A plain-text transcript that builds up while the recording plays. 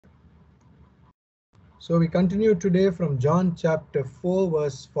So we continue today from John chapter 4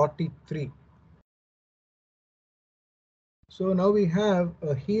 verse 43. So now we have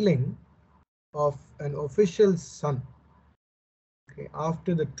a healing of an official's son. Okay,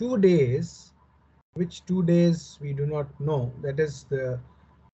 after the 2 days, which 2 days we do not know. That is the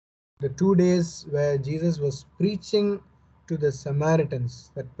 2 days where Jesus was preaching to the Samaritans.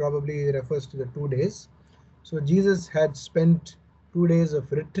 That probably refers to the 2 days. So Jesus had spent 2 days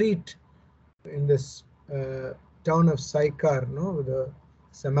of retreat in this town of Sychar, no, with the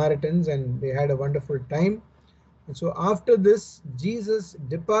Samaritans, and they had a wonderful time. And so after this, Jesus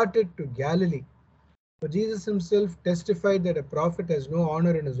departed to Galilee. So Jesus himself testified that a prophet has no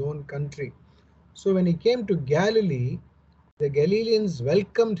honor in his own country. So when he came to Galilee, the Galileans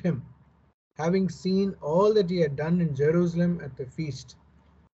welcomed him, having seen all that he had done in Jerusalem at the feast,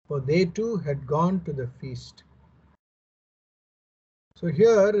 for they too had gone to the feast. So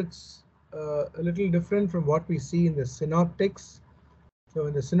here it's a little different from what we see in the synoptics. So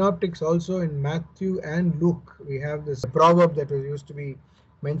in the synoptics, also in Matthew and Luke, we have this proverb that was used to be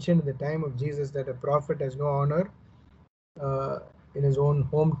mentioned at the time of Jesus, that a prophet has no honor uh, in his own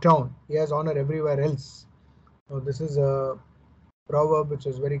hometown. He has honor everywhere else. So this is a proverb which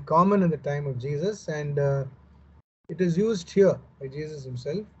was very common in the time of Jesus, and it is used here by Jesus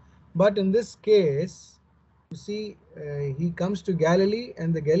himself. But in this case, you see, he comes to Galilee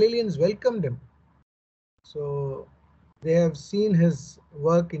and the Galileans welcomed him. So they have seen his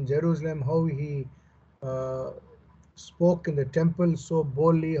work in Jerusalem, how he uh, spoke in the temple so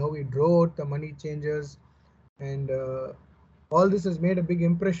boldly, how he drove out the money changers, and all this has made a big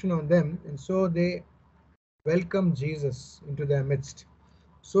impression on them, and so they welcomed Jesus into their midst.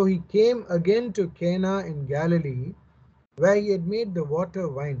 So he came again to Cana in Galilee, where he had made the water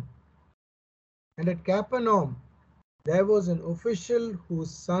wine. And at Capernaum there was an official whose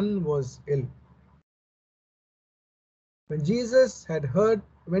son was ill. When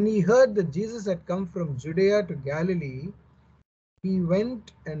he heard that Jesus had come from Judea to Galilee, he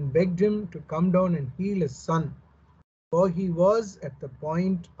went and begged him to come down and heal his son, for he was at the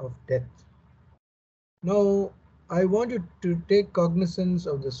point of death. Now, I want you to take cognizance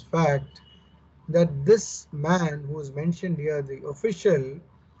of this fact that this man who is mentioned here, the official,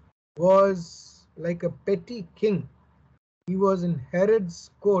 was like a petty king. He was in Herod's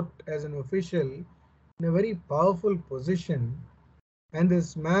court as an official in a very powerful position, and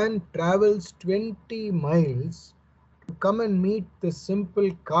this man travels 20 miles to come and meet the simple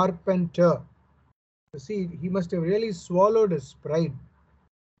carpenter. You see, he must have really swallowed his pride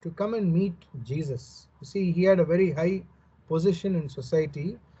to come and meet Jesus. You see, he had a very high position in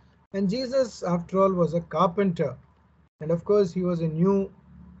society, and Jesus, after all, was a carpenter. And of course, he was a new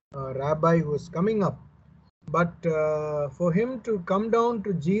rabbi who was coming up. But for him to come down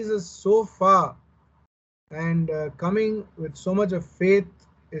to Jesus so far and coming with so much of faith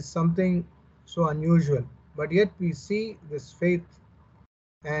is something so unusual. But yet we see this faith,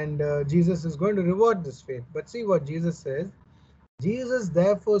 and Jesus is going to reward this faith. But see what Jesus says. Jesus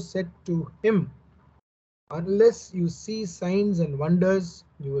therefore said to him, unless you see signs and wonders,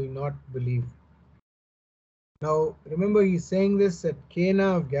 you will not believe. Now remember, he's saying this at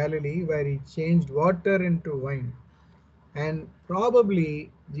Cana of Galilee, where he changed water into wine. And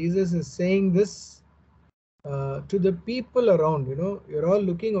probably Jesus is saying this to the people around. You're all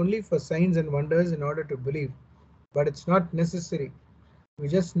looking only for signs and wonders in order to believe, but it's not necessary. You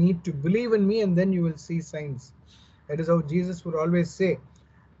just need to believe in me and then you will see signs. That is how Jesus would always say.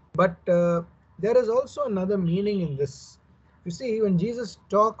 But there is also another meaning in this. You see, when Jesus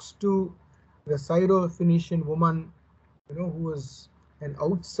talks to the Syro-Phoenician woman, who is an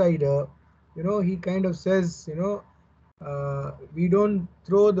outsider, he kind of says, we don't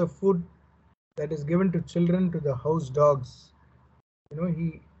throw the food that is given to children to the house dogs.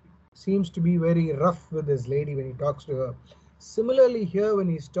 He seems to be very rough with this lady when he talks to her. Similarly, here when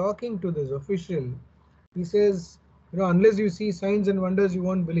he's talking to this official, he says, unless you see signs and wonders, you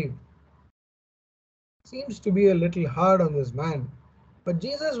won't believe. Seems to be a little hard on this man. But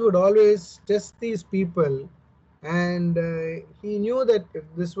Jesus would always test these people, and he knew that if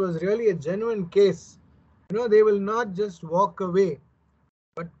this was really a genuine case, they will not just walk away,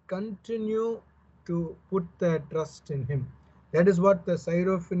 but continue to put their trust in him. That is what the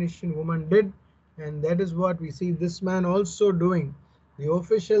Syrophoenician woman did, and that is what we see this man also doing. The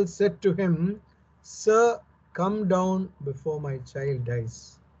official said to him, "Sir, come down before my child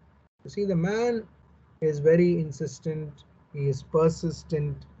dies." You see, the man is very insistent, he is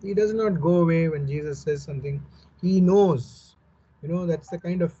persistent, he does not go away when Jesus says something. He knows, that's the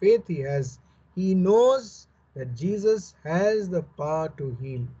kind of faith he has. He knows that Jesus has the power to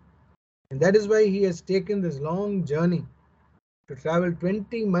heal. And that is why he has taken this long journey to travel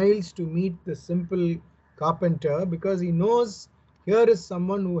 20 miles to meet the simple carpenter, because he knows here is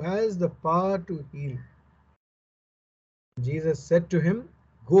someone who has the power to heal. Jesus said to him,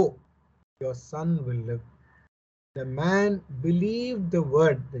 "Go, your son will live." The man believed the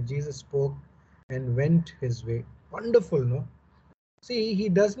word that Jesus spoke and went his way. Wonderful, no? See, he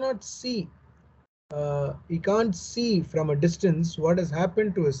does not see, he can't see from a distance what has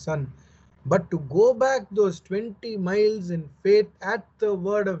happened to his son, but to go back those 20 miles in faith at the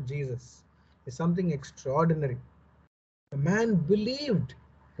word of Jesus is something extraordinary. The man believed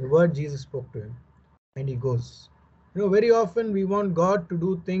the word Jesus spoke to him, and he goes. Very often we want God to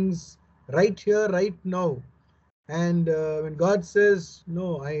do things right here, right now. And when God says,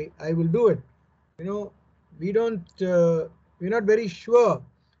 "No, I will do it," you know, we don't, we're not very sure.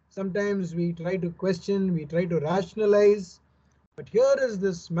 Sometimes we try to question, we try to rationalize. But here is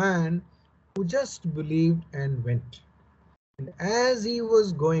this man who just believed and went. And as he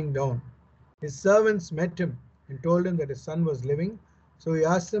was going down, his servants met him and told him that his son was living. So he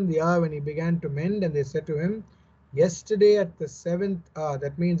asked them the hour when he began to mend, and they said to him, "Yesterday at the seventh hour,"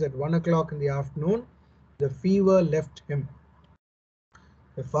 that means at 1 o'clock in the afternoon, "the fever left him."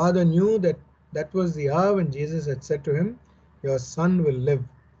 The father knew that that was the hour when Jesus had said to him, "Your son will live."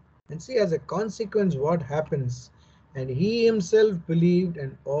 And see, as a consequence, what happens? And he himself believed,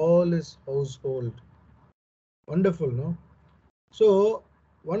 and all his household. Wonderful, no? So,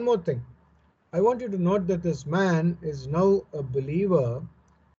 one more thing. I want you to note that this man is now a believer,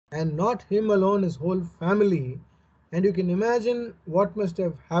 and not him alone, his whole family. And you can imagine what must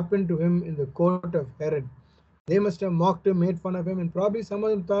have happened to him in the court of Herod. They must have mocked him, made fun of him, and probably some of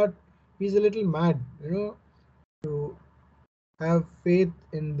them thought he's a little mad, to have faith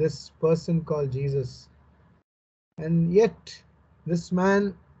in this person called Jesus. And yet, this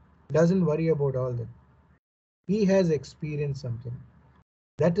man doesn't worry about all that. He has experienced something.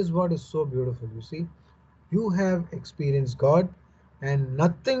 That is what is so beautiful, you see. You have experienced God, and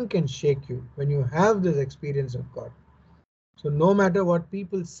nothing can shake you when you have this experience of God. So, no matter what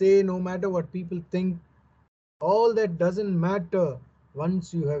people say, no matter what people think, all that doesn't matter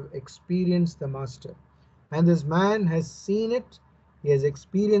once you have experienced the Master. And this man has seen it, he has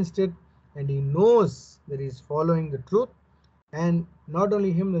experienced it, and he knows that he is following the truth. And not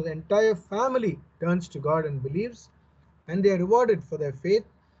only him, the entire family turns to God and believes, and they are rewarded for their faith,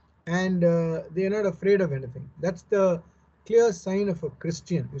 and they are not afraid of anything. That's the clear sign of a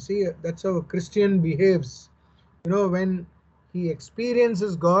Christian. You see, that's how a Christian behaves. When he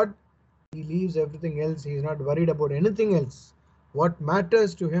experiences God, he leaves everything else. He is not worried about anything else. What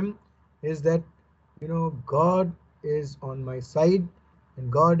matters to him is that, God is on my side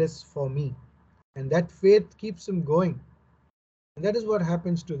and God is for me. And that faith keeps him going. And that is what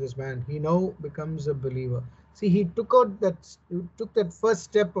happens to this man. He now becomes a believer. See, he took that first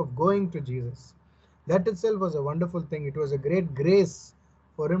step of going to Jesus. That itself was a wonderful thing. It was a great grace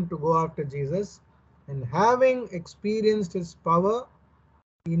for him to go after Jesus. And having experienced his power,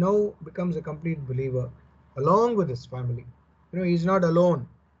 he now becomes a complete believer along with his family. He's not alone.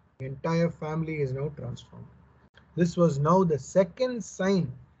 The entire family is now transformed. This was now the second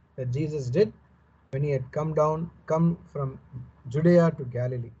sign that Jesus did when he had come from Judea to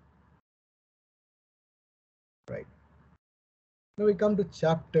Galilee. Right. Now we come to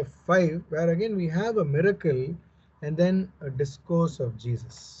chapter 5, where again we have a miracle and then a discourse of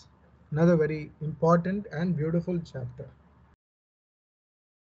Jesus. Another very important and beautiful chapter.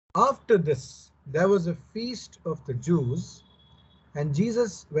 After this, there was a feast of the Jews, and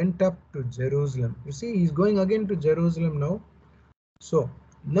Jesus went up to Jerusalem. You see, he's going again to Jerusalem now. So,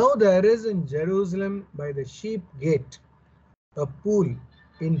 now there is in Jerusalem by the sheep gate a pool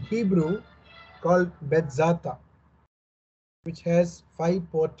in Hebrew called Bethzatha, which has 5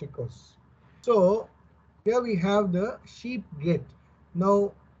 porticos. So, here we have the sheep gate.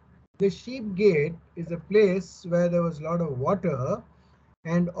 Now, the sheep gate is a place where there was a lot of water,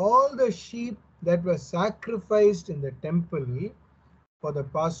 and all the sheep that were sacrificed in the temple for the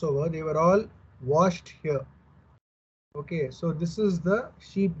Passover, they were all washed here. Okay, so this is the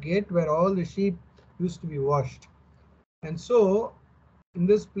sheep gate where all the sheep used to be washed. And so, in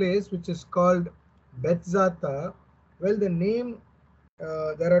this place, which is called Bethzatha, well, the name,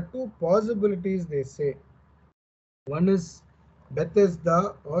 there are 2 possibilities they say. One is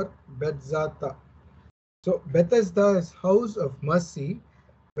Bethesda or Bethzatha. So, Bethesda is house of mercy,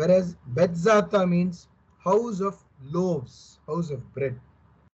 whereas Bethzatha means house of loaves, house of bread.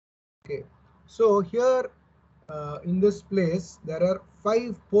 Okay, so here in this place there are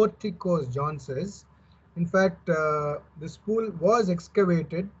 5 porticos, John says. In fact, this pool was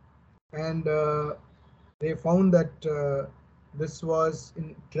excavated and they found that this was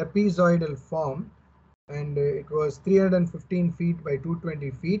in trapezoidal form, and it was 315 feet by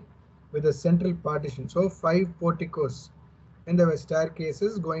 220 feet with a central partition. So 5 porticos, and there were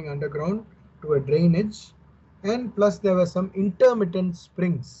staircases going underground to a drainage, and plus there were some intermittent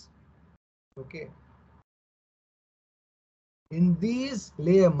springs. Okay. In these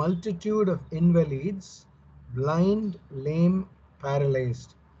lay a multitude of invalids, blind, lame,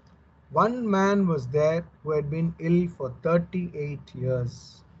 paralyzed. One man was there who had been ill for 38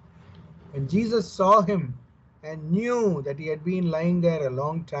 years. When Jesus saw him and knew that he had been lying there a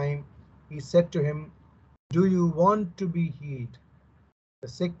long time, he said to him, "Do you want to be healed?" The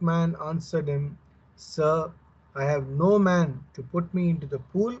sick man answered him, "Sir, I have no man to put me into the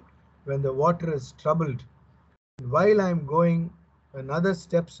pool when the water is troubled, and while I am going, another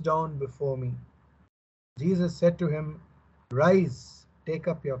steps down before me." Jesus said to him, "Rise, take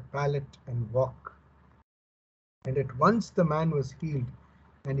up your pallet and walk." And at once the man was healed,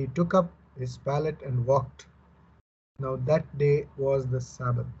 and he took up his pallet and walked. Now that day was the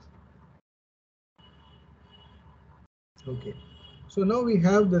Sabbath. Okay. So now we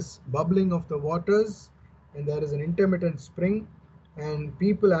have this bubbling of the waters, and there is an intermittent spring, and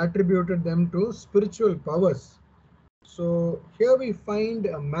people attributed them to spiritual powers. So here we find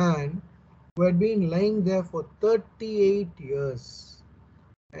a man who had been lying there for 38 years.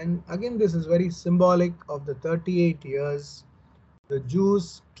 And again, this is very symbolic of the 38 years the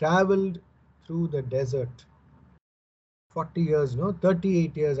Jews traveled through the desert. 40 years, no,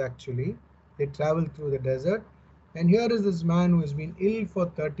 38 years actually. They traveled through the desert. And here is this man who has been ill for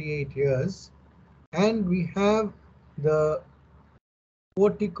 38 years. And we have the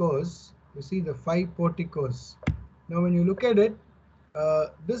porticos, you see the 5 porticos. Now, when you look at it,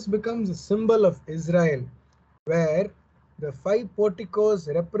 this becomes a symbol of Israel, where the 5 porticos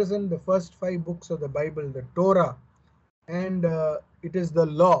represent the first 5 books of the Bible, the Torah, and it is the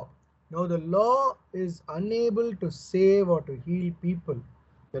law. Now, the law is unable to save or to heal people.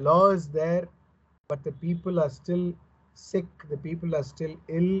 The law is there, but the people are still sick, the people are still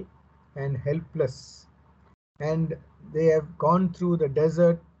ill and helpless. And they have gone through the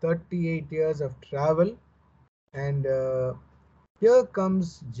desert, 38 years of travel, and here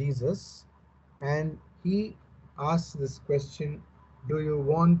comes Jesus, and he asks this question, "Do you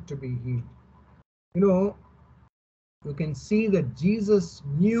want to be healed?" You know, you can see that Jesus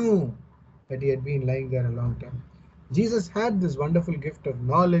knew that he had been lying there a long time. Jesus had this wonderful gift of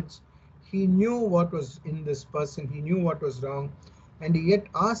knowledge. He knew what was in this person, he knew what was wrong, and he yet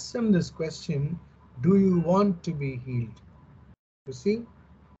asked him this question, "Do you want to be healed?" You see,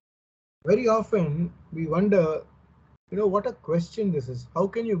 very often we wonder, what a question this is. How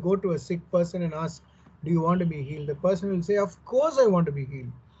can you go to a sick person and ask, "Do you want to be healed?" The person will say, "Of course I want to be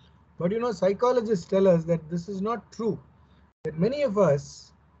healed." But psychologists tell us that this is not true. That many of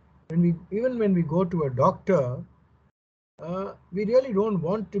us, even when we go to a doctor, we really don't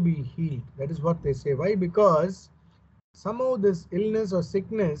want to be healed. That is what they say. Why? Because somehow this illness or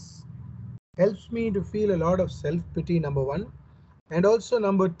sickness helps me to feel a lot of self-pity, number one, and also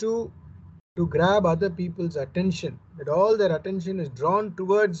number two, to grab other people's attention, that all their attention is drawn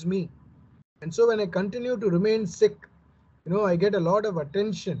towards me. And so when I continue to remain sick, I get a lot of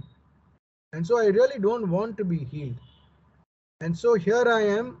attention. And so I really don't want to be healed. And so here I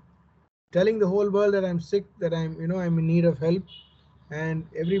am telling the whole world that I'm sick, that I'm in need of help. And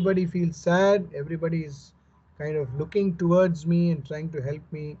everybody feels sad. Everybody is kind of looking towards me and trying to help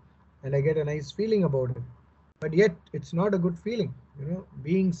me. And I get a nice feeling about it. But yet it's not a good feeling.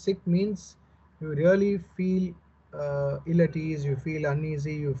 Being sick means you really feel ill at ease, you feel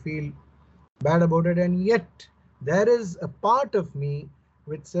uneasy, you feel bad about it, and yet there is a part of me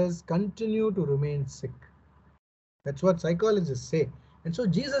which says continue to remain sick. That's what psychologists say. And so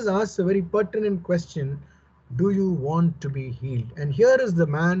Jesus asks a very pertinent question, "Do you want to be healed?" And here is the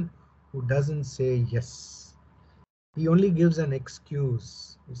man who doesn't say yes. He only gives an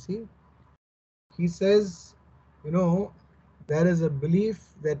excuse. You see, he says, there is a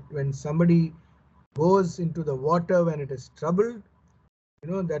belief that when somebody goes into the water when it is troubled,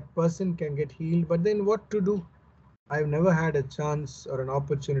 that person can get healed. But then what to do? I've never had a chance or an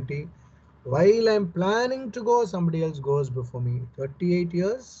opportunity. While I'm planning to go, somebody else goes before me. 38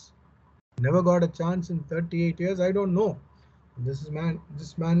 years? Never got a chance in 38 years. I don't know. This man,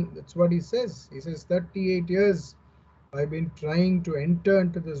 that's what he says. He says 38 years I've been trying to enter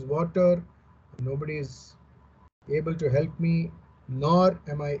into this water. Nobody is able to help me, nor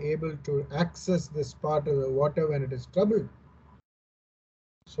am I able to access this part of the water when it is troubled.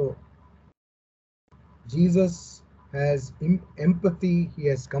 So Jesus has empathy, he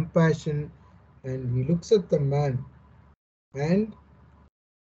has compassion, and he looks at the man, and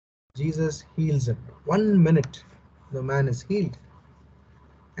Jesus heals him. 1 minute, the man is healed.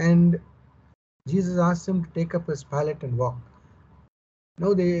 And Jesus asks him to take up his pallet and walk.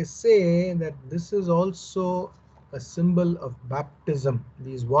 Now they say that this is also a symbol of baptism.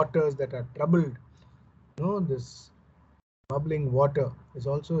 These waters that are troubled, this bubbling water is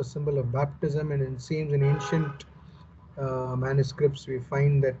also a symbol of baptism. And it seems in ancient manuscripts we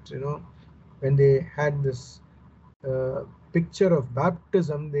find that when they had this uh, picture of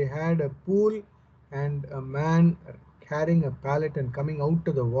baptism, they had a pool and a man carrying a pallet and coming out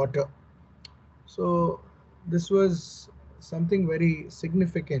to the water. So this was something very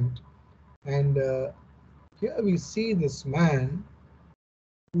significant. And here we see this man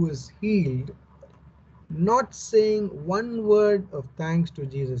who is healed, not saying one word of thanks to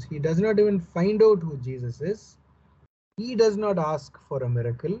Jesus. He does not even find out who Jesus is. He does not ask for a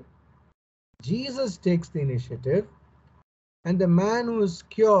miracle. Jesus takes the initiative, and the man who is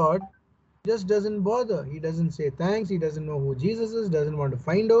cured just doesn't bother. He doesn't say thanks. He doesn't know who Jesus is, doesn't want to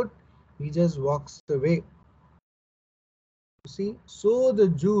find out. He just walks away. You see, so the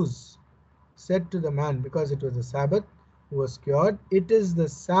Jews said to the man, because it was the Sabbath, who was cured, "It is the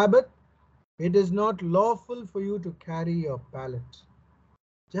Sabbath. It is not lawful for you to carry your pallet."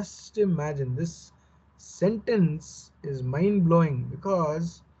 Just imagine, this sentence is mind blowing,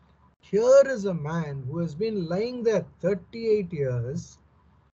 because here is a man who has been lying there 38 years,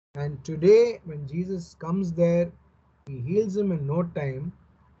 and today when Jesus comes there, he heals him in no time,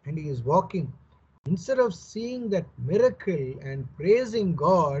 and he is walking. Instead of seeing that miracle and praising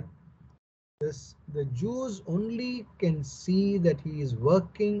God, the Jews only can see that he is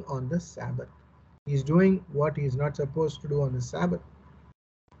working on the Sabbath. He is doing what he is not supposed to do on the Sabbath.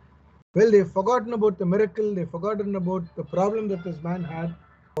 Well, they've forgotten about the miracle, they've forgotten about the problem that this man had.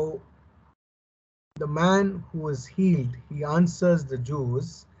 So the man who is healed, he answers the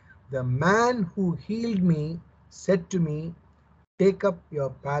Jews, "The man who healed me said to me, 'Take up your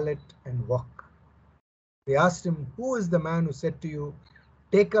pallet and walk.'" They asked him, "Who is the man who said to you,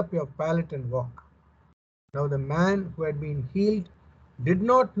 'Take up your pallet and walk'?" Now the man who had been healed did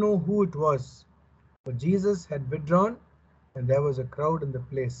not know who it was, for Jesus had withdrawn and there was a crowd in the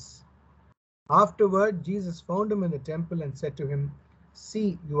place. Afterward, Jesus found him in the temple and said to him,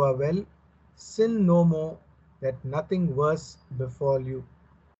 "See, you are well. Sin no more, that nothing worse befall you."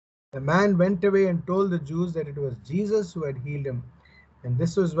 The man went away and told the Jews that it was Jesus who had healed him. And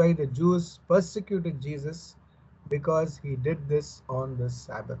this was why the Jews persecuted Jesus, because he did this on the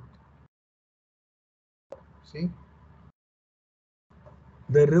Sabbath. See?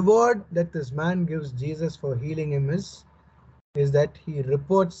 The reward that this man gives Jesus for healing him is that he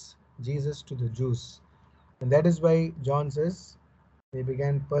reports Jesus to the Jews. And that is why John says they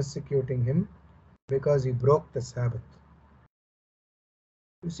began persecuting him, because he broke the Sabbath.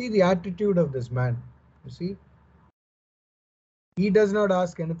 You see the attitude of this man. You see, he does not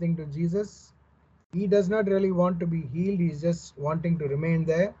ask anything to Jesus. He does not really want to be healed. He's just wanting to remain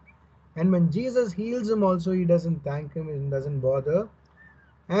there. And when Jesus heals him also, he doesn't thank him and doesn't bother.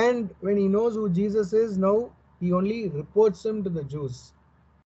 And when he knows who Jesus is, now he only reports him to the Jews.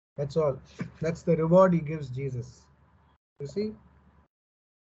 That's all. That's the reward he gives Jesus. You see?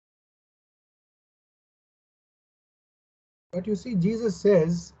 But you see, Jesus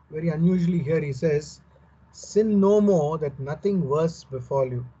says, very unusually here, he says, "Sin no more, that nothing worse befall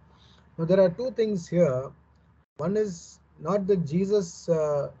you." Now there are two things here. One is not that Jesus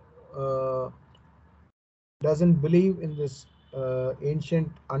uh, doesn't believe in this ancient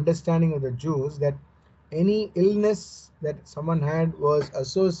understanding of the Jews that any illness that someone had was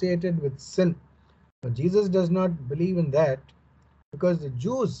associated with sin. Now, Jesus does not believe in that, because the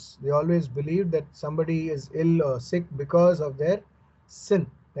Jews, they always believed that somebody is ill or sick because of their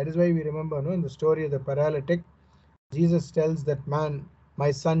sin. That is why we remember, in the story of the paralytic, Jesus tells that man,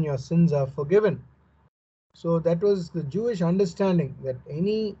 "My son, your sins are forgiven." So that was the Jewish understanding, that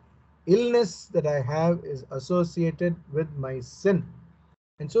any illness that I have is associated with my sin.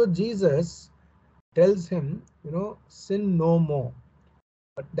 And so Jesus tells him, "Sin no more,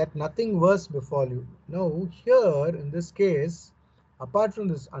 but that nothing worse befall you." Now, here in this case, apart from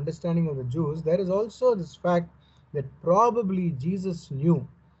this understanding of the Jews, there is also this fact that probably Jesus knew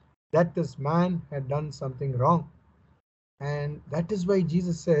that this man had done something wrong. And that is why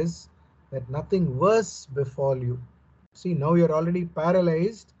Jesus says that nothing worse befall you. See, now you're already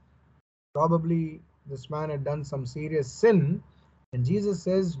paralyzed. Probably this man had done some serious sin. And Jesus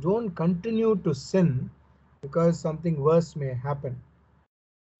says, don't continue to sin, because something worse may happen.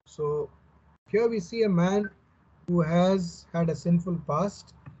 So here we see a man who has had a sinful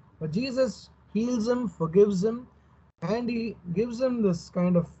past. But Jesus heals him, forgives him, and he gives him this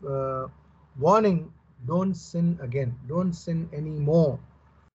kind of warning: don't sin again, don't sin anymore.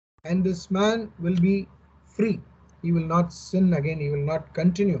 And this man will be free. He will not sin again, he will not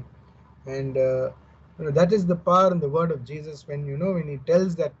continue. And that is the power in the word of Jesus. When when he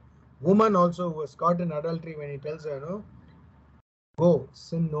tells that woman also who was caught in adultery, when he tells her, go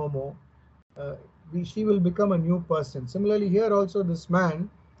sin no more, uh, she will become a new person. Similarly, here also this man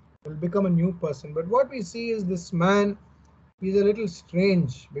will become a new person. But what we see is this man is a little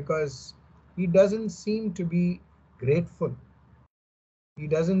strange because he doesn't seem to be grateful. He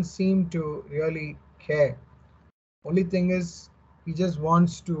doesn't seem to really care. Only thing is, he just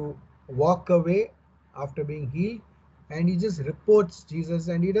wants to walk away after being healed, and he just reports Jesus,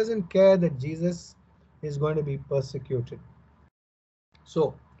 and he doesn't care that Jesus is going to be persecuted.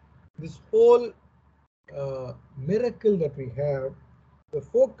 So, this whole miracle that we have, the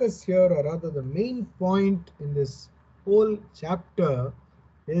focus here, or rather the main point in this whole chapter,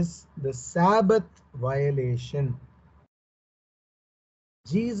 is the Sabbath violation.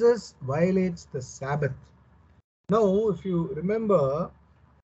 Jesus violates the Sabbath. Now, if you remember,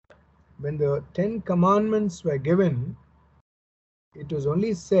 when the 10 Commandments were given, it was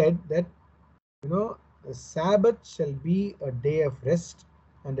only said that, the Sabbath shall be a day of rest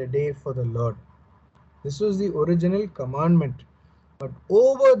and a day for the Lord. This was the original commandment. But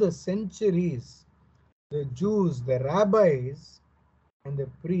over the centuries, the Jews, the rabbis, and the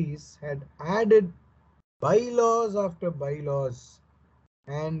priests had added bylaws after bylaws.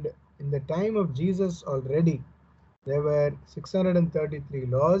 And in the time of Jesus already, there were 633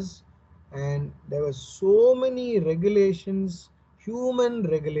 laws, and there were so many regulations, human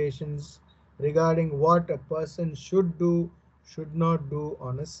regulations, regarding what a person should do, should not do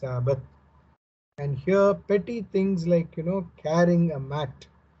on a Sabbath. And here, petty things like, carrying a mat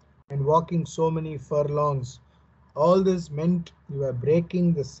and walking so many furlongs, all this meant you were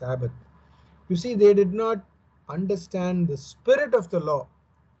breaking the Sabbath. You see, they did not understand the spirit of the law.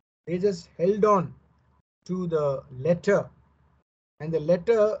 They just held on to the letter, and the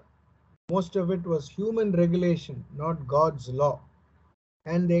letter, most of it was human regulation, not God's law.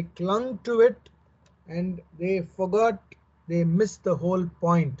 And they clung to it, and they forgot, they missed the whole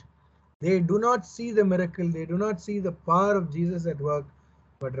point. They do not see the miracle, they do not see the power of Jesus at work,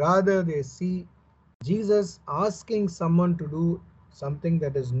 but rather they see Jesus asking someone to do something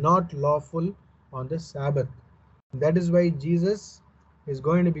that is not lawful on the Sabbath. That is why Jesus is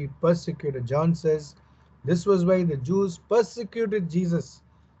going to be persecuted. John says this was why the Jews persecuted Jesus,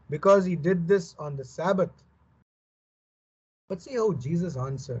 because he did this on the Sabbath. But see how Jesus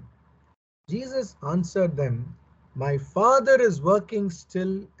answered. Jesus answered them, my Father is working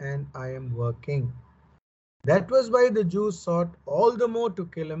still, and I am working. That was why the Jews sought all the more to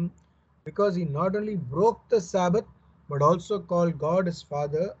kill him, because he not only broke the Sabbath, but also called God his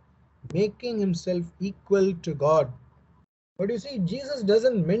Father, making himself equal to God. But you see, Jesus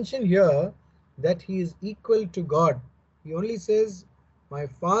doesn't mention here that he is equal to God. He only says, my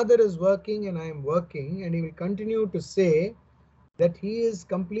Father is working and I am working, and he will continue to say that he is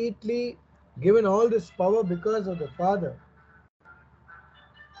completely given all this power because of the Father.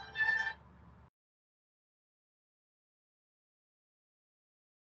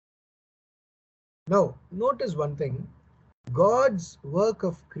 Now, notice one thing. God's work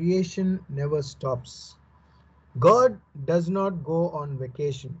of creation never stops. God does not go on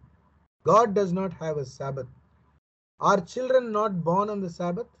vacation. God does not have a Sabbath. Are children not born on the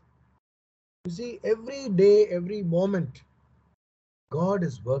Sabbath? You see, every day, every moment, God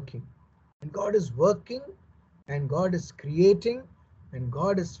is working. And God is working, and God is creating, and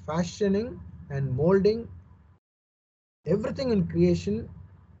God is fashioning and molding everything in creation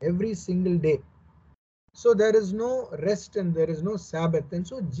every single day. So there is no rest and there is no Sabbath. And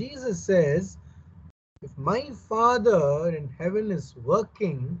so Jesus says, if my Father in heaven is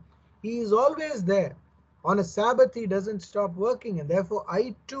working, he is always there. On a Sabbath, he doesn't stop working, and therefore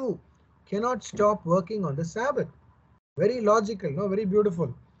I too cannot stop working on the Sabbath. Very logical, no? Very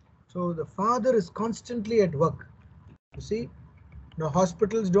beautiful. So the Father is constantly at work. You see, now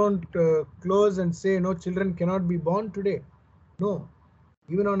hospitals don't close and say no, children cannot be born today. No,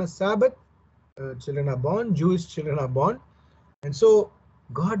 even on a Sabbath, children are born, Jewish children are born. And so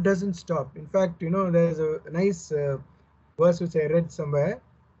God doesn't stop. In fact, there's a nice verse which I read somewhere.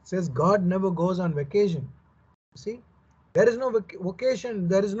 It says God never goes on vacation. See, there is no vacation.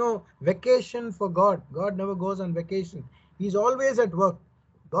 There is no vacation for God. God never goes on vacation. He's always at work.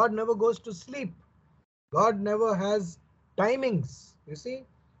 God never goes to sleep. God never has timings. You see,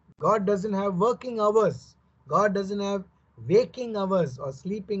 God doesn't have working hours. God doesn't have waking hours or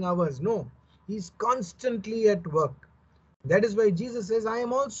sleeping hours. No, He's constantly at work. That is why Jesus says, I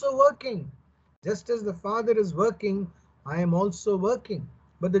am also working. Just as the Father is working, I am also working.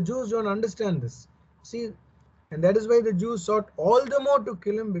 But the Jews don't understand this. See, and that is why the Jews sought all the more to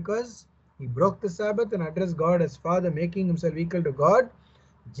kill him, because he broke the Sabbath and addressed God as Father, making himself equal to God.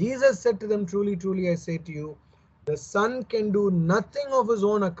 Jesus said to them, truly, truly, I say to you, the Son can do nothing of his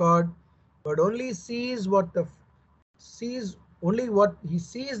own accord, but only sees only what he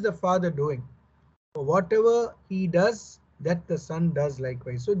sees the Father doing. For whatever he does, that the Son does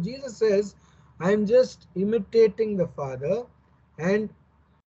likewise. So Jesus says, I am just imitating the Father, and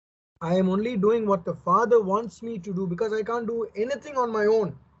I am only doing what the Father wants me to do, because I can't do anything on my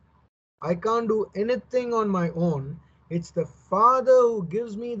own. I can't do anything on my own. It's the Father who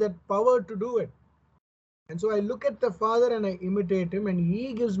gives me that power to do it. And so I look at the Father and I imitate him, and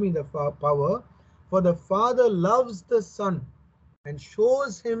he gives me the power. For the Father loves the Son and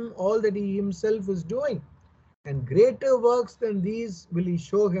shows him all that he himself is doing. And greater works than these will he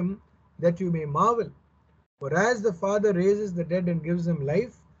show him, that you may marvel. For as the Father raises the dead and gives them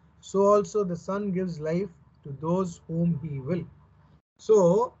life, so also the Son gives life to those whom he will.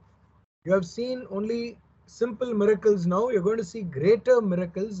 So you have seen only simple miracles. Now you're going to see greater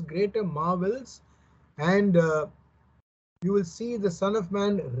miracles, greater marvels, and you will see the Son of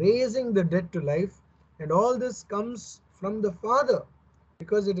Man raising the dead to life. And all this comes from the Father,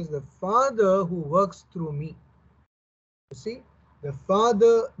 because it is the Father who works through me. You see, the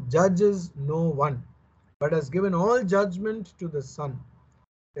Father judges no one, but has given all judgment to the Son,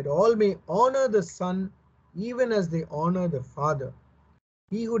 that all may honor the Son even as they honor the Father.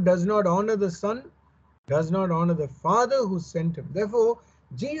 He who does not honor the Son does not honor the Father who sent him. Therefore,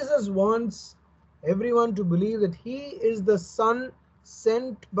 Jesus wants everyone to believe that he is the Son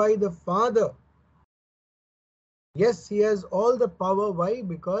sent by the Father. Yes, he has all the power. Why?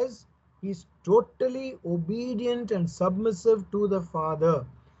 Because he's totally obedient and submissive to the Father.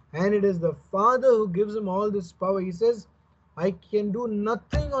 And it is the Father who gives him all this power. He says, I can do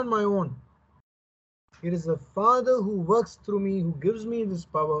nothing on my own. It is the Father who works through me, who gives me this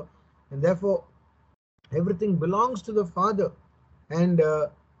power. And therefore, everything belongs to the Father. And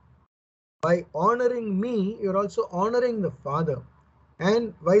by honoring me, you're also honoring the Father,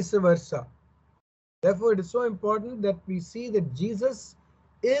 and vice versa. Therefore, it is so important that we see that Jesus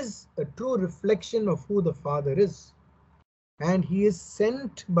is a true reflection of who the Father is, and he is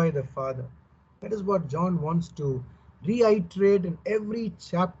sent by the Father. That is what John wants to reiterate in every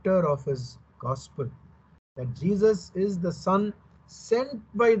chapter of his gospel, that Jesus is the Son sent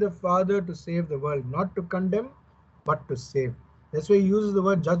by the Father to save the world, not to condemn, but to save. That's why he uses the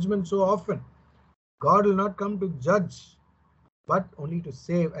word judgment so often. God will not come to judge, but only to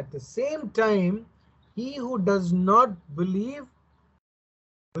save. At the same time, he who does not believe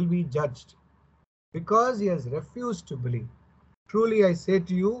will be judged, because he has refused to believe. Truly I say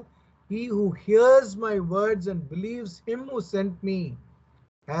to you, he who hears my words and believes him who sent me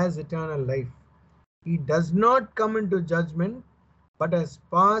has eternal life. He does not come into judgment, but has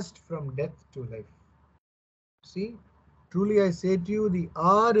passed from death to life. See, truly I say to you, the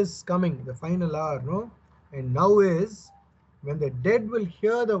hour is coming, the final hour, no? And now is when the dead will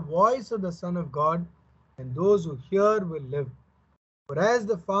hear the voice of the Son of God, and those who hear will live. For as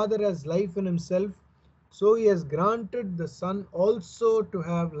the Father has life in himself, so he has granted the Son also to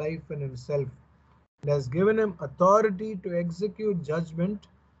have life in himself, and has given him authority to execute judgment,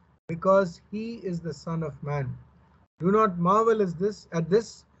 because he is the Son of Man. Do not marvel at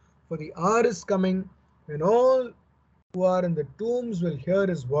this, for the hour is coming when all who are in the tombs will hear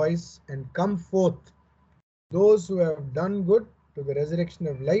his voice and come forth, those who have done good to the resurrection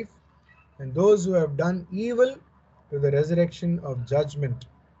of life, and those who have done evil to the resurrection of judgment.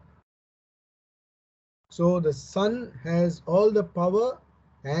 So the Son has all the power,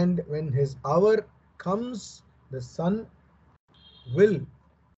 and when his hour comes, the Son will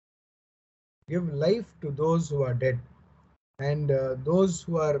give life to those who are dead, and those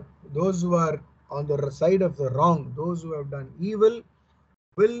who are on the side of the wrong, those who have done evil,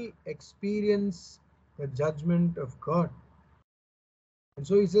 will experience the judgment of God. And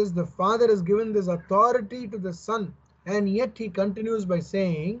so he says the Father has given this authority to the Son, and yet he continues by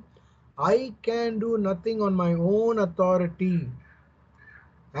saying, I can do nothing on my own authority.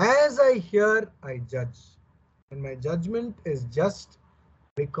 As I hear, I judge, and my judgment is just,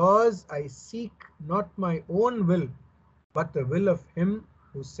 because I seek not my own will, but the will of him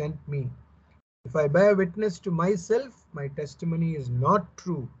who sent me. If I bear witness to myself, my testimony is not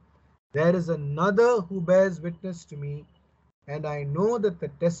true. There is another who bears witness to me, and I know that the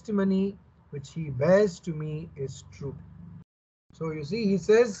testimony which he bears to me is true. So you see, he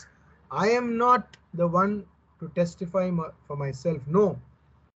says, I am not the one to testify for myself. No,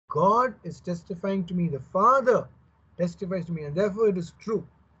 God is testifying to me. The Father testifies to me, and therefore it is true.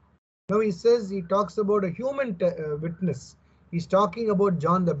 Now he says, he talks about a human witness. He's talking about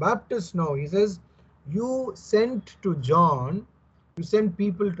John the Baptist now. He says, you sent to John, you sent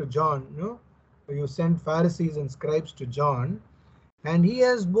people to John, you sent Pharisees and scribes to John, and he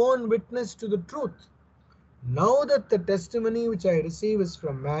has borne witness to the truth. Now that the testimony which I receive is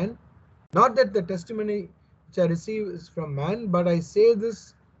from man, not that the testimony which I receive is from man, but I say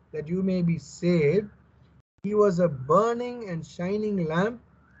this that you may be saved. He was a burning and shining lamp,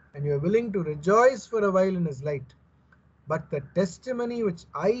 and you are willing to rejoice for a while in his light. But the testimony which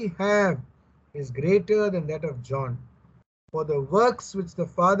I have is greater than that of John. For the works which the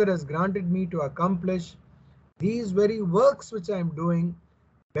Father has granted me to accomplish, these very works which I am doing,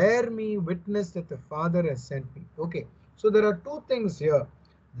 bear me witness that the Father has sent me. Okay, so there are two things here.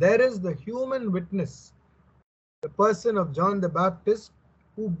 There is the human witness, the person of John the Baptist,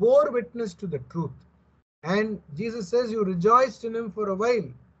 who bore witness to the truth. And Jesus says, you rejoiced in him for a while.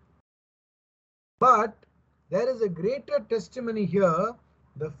 But there is a greater testimony here,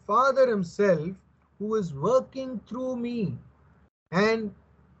 the Father himself, who is working through me. And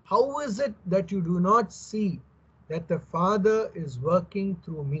how is it that you do not see that the Father is working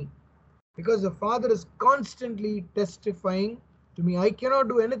through me? Because the Father is constantly testifying to me. I cannot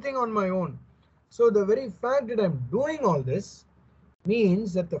do anything on my own. So the very fact that I'm doing all this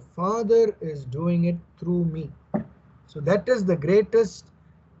means that the Father is doing it through me. So that is the greatest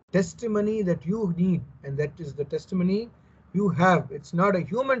testimony that you need, and that is the testimony you have. It's not a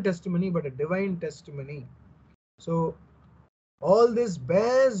human testimony, but a divine testimony. So all this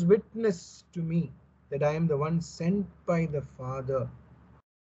bears witness to me that I am the one sent by the Father.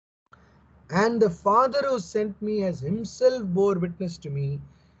 And the Father who sent me has himself bore witness to me.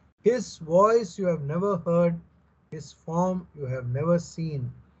 His voice you have never heard, his form you have never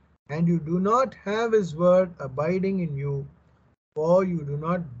seen, and you do not have his word abiding in you, for you do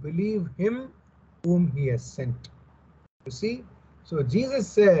not believe him whom he has sent. You see, so Jesus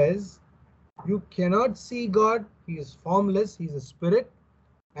says, you cannot see God. He is formless, he is a spirit,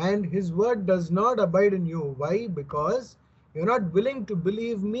 and his word does not abide in you. Why? Because you're not willing to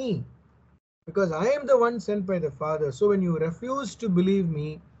believe me, because I am the one sent by the Father. So when you refuse to believe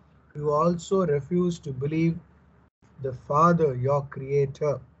me, you also refuse to believe the Father, your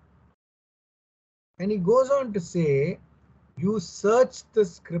creator. And he goes on to say, you search the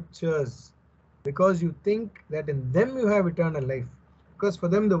scriptures because you think that in them you have eternal life. Because for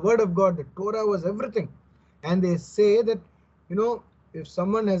them the word of God, the Torah, was everything. And they say that, if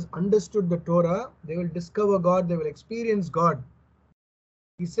someone has understood the Torah, they will discover God, they will experience God.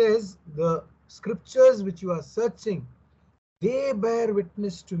 He says, the scriptures which you are searching, they bear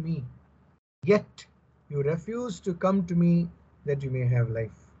witness to me. Yet you refuse to come to me that you may have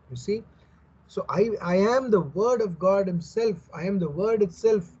life. You see? So I am the word of God himself. I am the word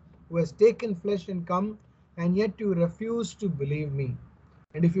itself who has taken flesh and come, and yet you refuse to believe me.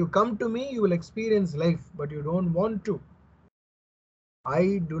 And if you come to me, you will experience life, but you don't want to.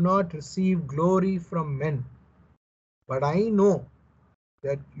 I do not receive glory from men, but I know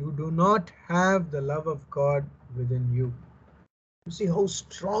that you do not have the love of God within you. You see how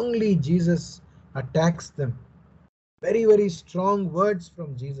strongly Jesus attacks them. Very, very strong words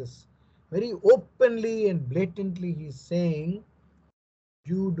from Jesus. Very openly and blatantly he's saying,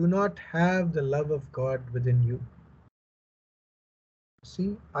 you do not have the love of God within you.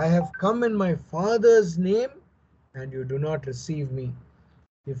 See, I have come in my Father's name and you do not receive me.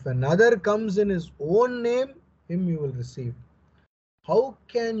 If another comes in his own name, him you will receive. How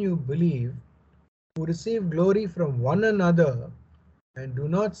can you believe who receive glory from one another and do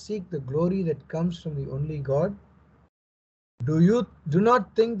not seek the glory that comes from the only God? Do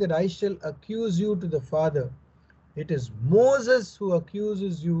not think that I shall accuse you to the Father? It is Moses who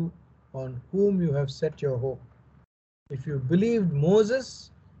accuses you, on whom you have set your hope. If you believed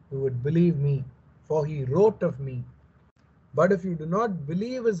Moses, you would believe me, for he wrote of me. But if you do not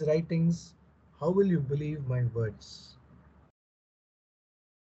believe his writings, how will you believe my words?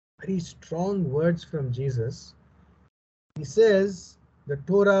 Very strong words from Jesus. He says, the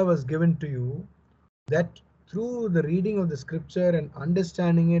Torah was given to you, that through the reading of the scripture and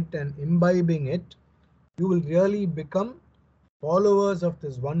understanding it and imbibing it, you will really become followers of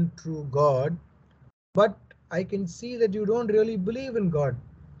this one true God. But I can see that you don't really believe in God,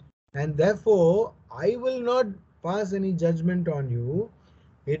 and therefore I will not pass any judgment on you.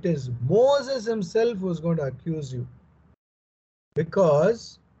 It is Moses himself who is going to accuse you,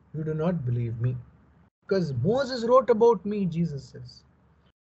 because you do not believe me. Because Moses wrote about me, Jesus says.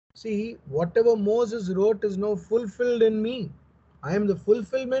 See, whatever Moses wrote is now fulfilled in me. I am the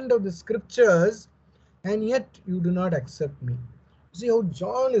fulfillment of the scriptures, and yet you do not accept me. See how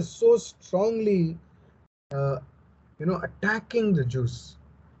John is so strongly, uh, attacking the Jews.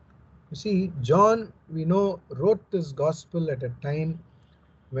 You see, John, we know, wrote this gospel at a time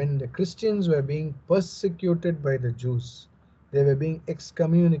when the Christians were being persecuted by the Jews. They were being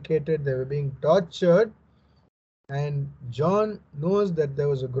excommunicated, they were being tortured, and John knows that there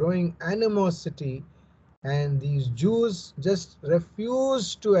was a growing animosity, and these Jews just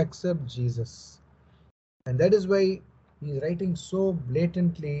refused to accept Jesus. And that is why he's writing so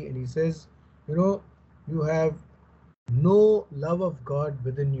blatantly, and he says, you know, you have no love of God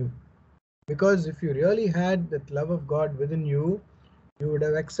within you. Because if you really had that love of God within you, you would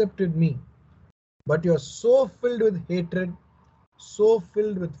have accepted me. But you're so filled with hatred, so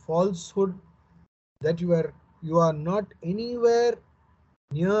filled with falsehood, that you are not anywhere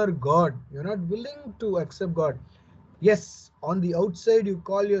near God. You're not willing to accept God. Yes, on the outside you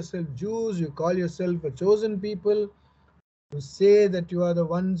call yourself Jews, you call yourself a chosen people, you say that you are the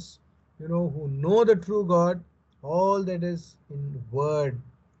ones who know the true God. All that is in word,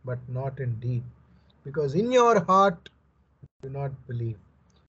 but not in deed. Because in your heart you do not believe.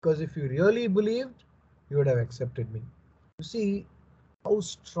 Because if you really believed, you would have accepted me. You see how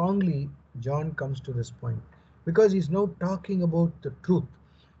strongly John comes to this point. Because he's now talking about the truth.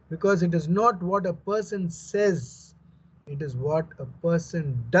 Because it is not what a person says, it is what a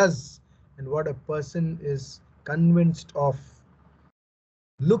person does and what a person is convinced of.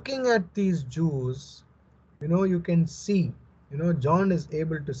 Looking at these Jews, you can see, John is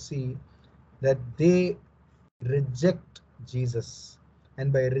able to see that they reject Jesus.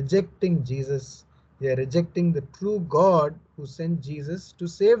 And by rejecting Jesus, they are rejecting the true God who sent Jesus to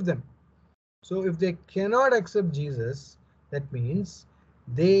save them. So if they cannot accept Jesus, that means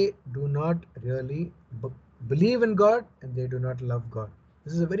they do not really believe in God and they do not love God.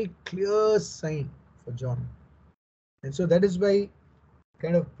 This is a very clear sign for John. And so that is why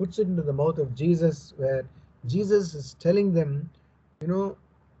kind of puts it into the mouth of Jesus, where Jesus is telling them, you know,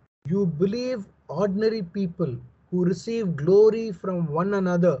 you believe ordinary people who receive glory from one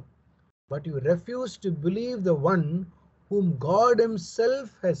another, but you refuse to believe the one whom God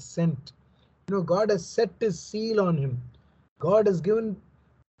Himself has sent. God has set His seal on him. God has given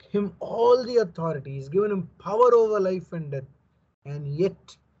him all the authority. He's given him power over life and death. And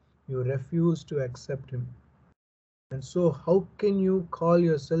yet you refuse to accept him. And so how can you call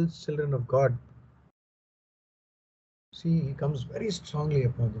yourselves children of God? See, he comes very strongly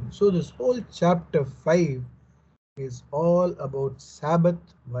upon them. So this whole chapter 5 is all about Sabbath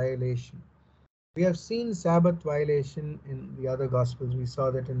violation. We have seen Sabbath violation in the other Gospels. We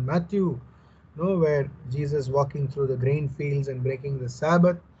saw that in Matthew, where Jesus walking through the grain fields and breaking the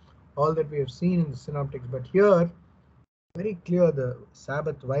Sabbath, all that we have seen in the synoptics. But here, very clear the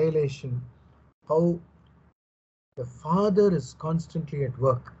Sabbath violation, how the Father is constantly at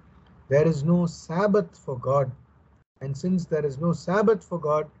work. There is no Sabbath for God. And since there is no Sabbath for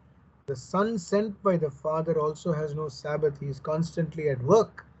God, the Son sent by the Father also has no Sabbath. He is constantly at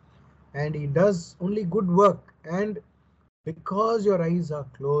work. And he does only good work. And because your eyes are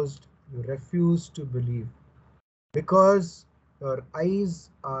closed, you refuse to believe. Because your eyes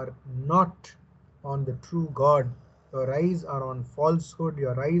are not on the true God, your eyes are on falsehood,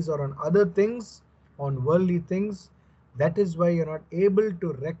 your eyes are on other things, on worldly things. That is why you're not able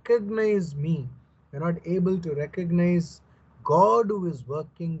to recognize me. You're not able to recognize God who is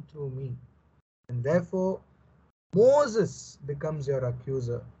working through me. And therefore, Moses becomes your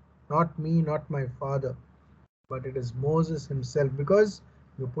accuser. Not me, not my father, but it is Moses himself, because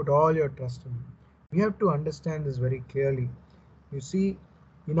you put all your trust in him. We have to understand this very clearly. You see,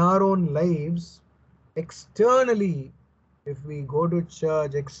 in our own lives, externally, if we go to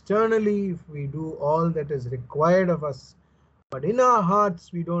church, externally, if we do all that is required of us, but in our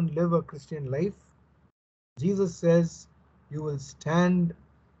hearts we don't live a Christian life, Jesus says you will stand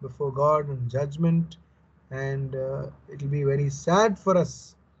before God in judgment, and it will be very sad for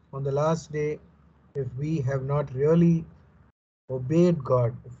us on the last day if we have not really obeyed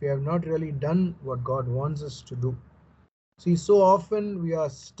God, if we have not really done what God wants us to do. See, so often we are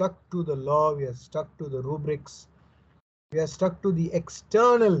stuck to the law, we are stuck to the rubrics, we are stuck to the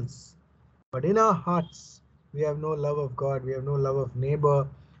externals, but in our hearts we have no love of God, we have no love of neighbor,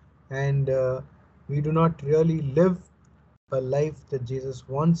 and we do not really live a life that Jesus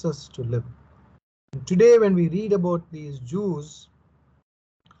wants us to live. And today, when we read about these Jews,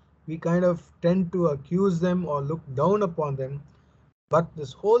 we kind of tend to accuse them or look down upon them, But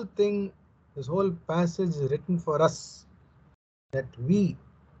this whole thing, this whole passage is written for us that we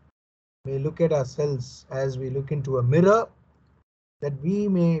may look at ourselves as we look into a mirror, that we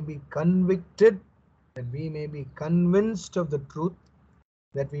may be convicted, that we may be convinced of the truth,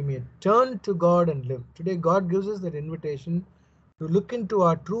 that we may turn to God and live. Today, God gives us that invitation to look into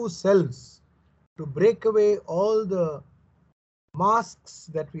our true selves, to break away all the masks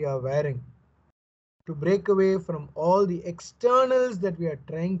that we are wearing, to break away from all the externals that we are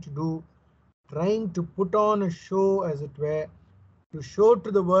trying to do, trying to put on a show, as it were, to show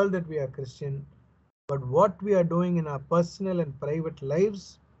to the world that we are Christian. But what we are doing in our personal and private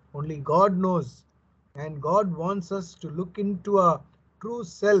lives, only God knows. And God wants us to look into our true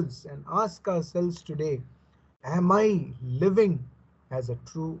selves and ask ourselves today, am I living as a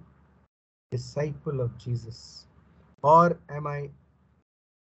true disciple of Jesus? Or am I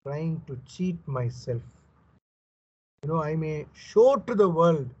trying to cheat myself? I may show to the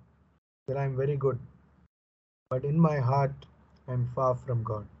world that I'm very good, but in my heart, I'm far from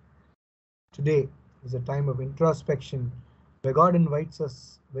God. Today is a time of introspection where God invites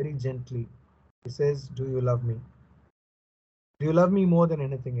us very gently. He says, do you love me? Do you love me more than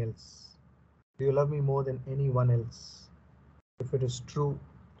anything else? Do you love me more than anyone else? If it is true,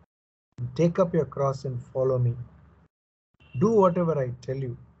 take up your cross and follow me. Do whatever I tell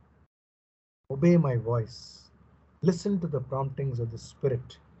you. Obey my voice. Listen to the promptings of the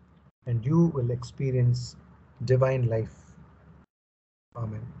Spirit, and you will experience divine life.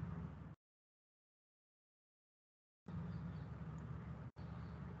 Amen.